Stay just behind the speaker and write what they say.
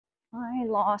I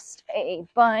lost a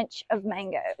bunch of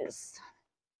mangoes.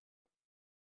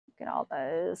 Look at all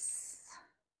those.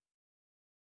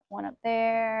 One up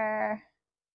there.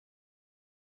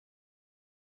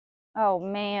 Oh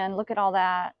man, look at all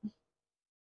that.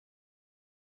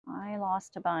 I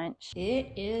lost a bunch.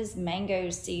 It is mango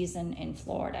season in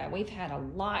Florida. We've had a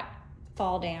lot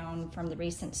fall down from the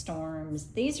recent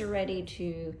storms. These are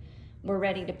we're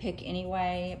ready to pick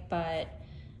anyway, but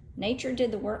nature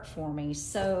did the work for me.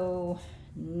 So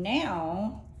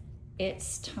now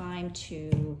it's time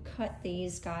to cut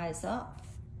these guys up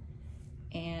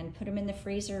and put them in the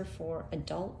freezer for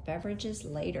adult beverages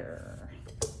later.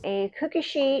 A cookie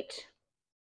sheet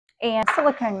and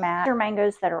silicone mat. These are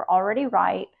mangoes that are already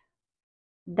ripe.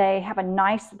 They have a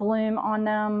nice bloom on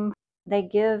them. They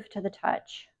give to the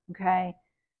touch, okay?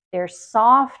 They're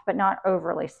soft, but not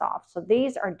overly soft. So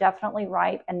these are definitely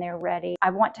ripe and they're ready. I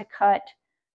want to cut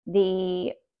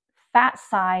the fat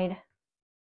side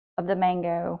of the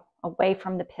mango away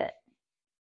from the pit.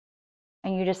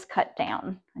 And you just cut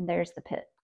down, and there's the pit.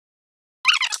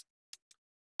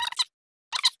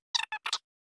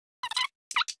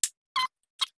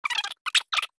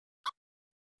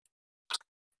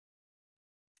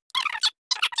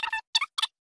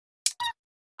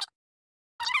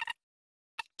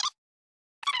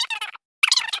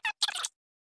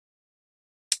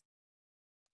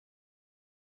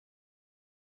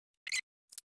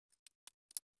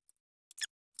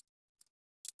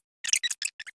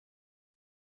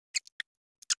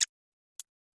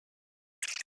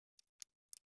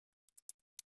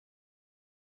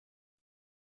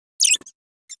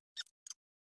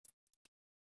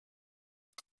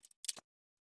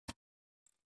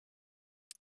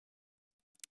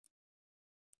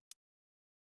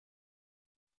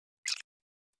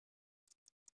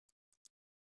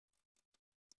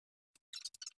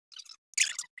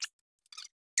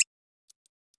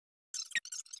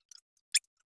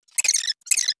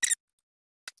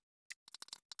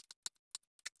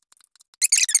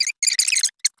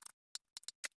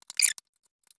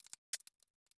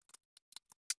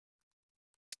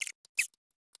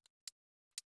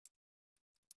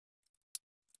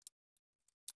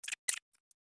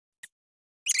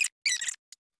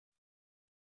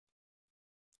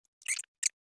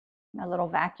 A little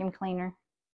vacuum cleaner.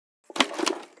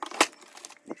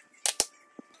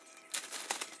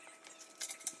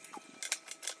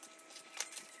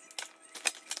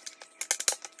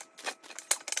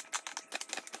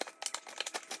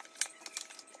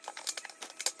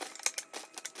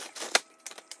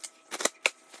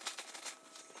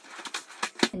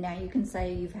 And now you can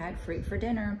say you've had fruit for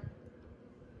dinner.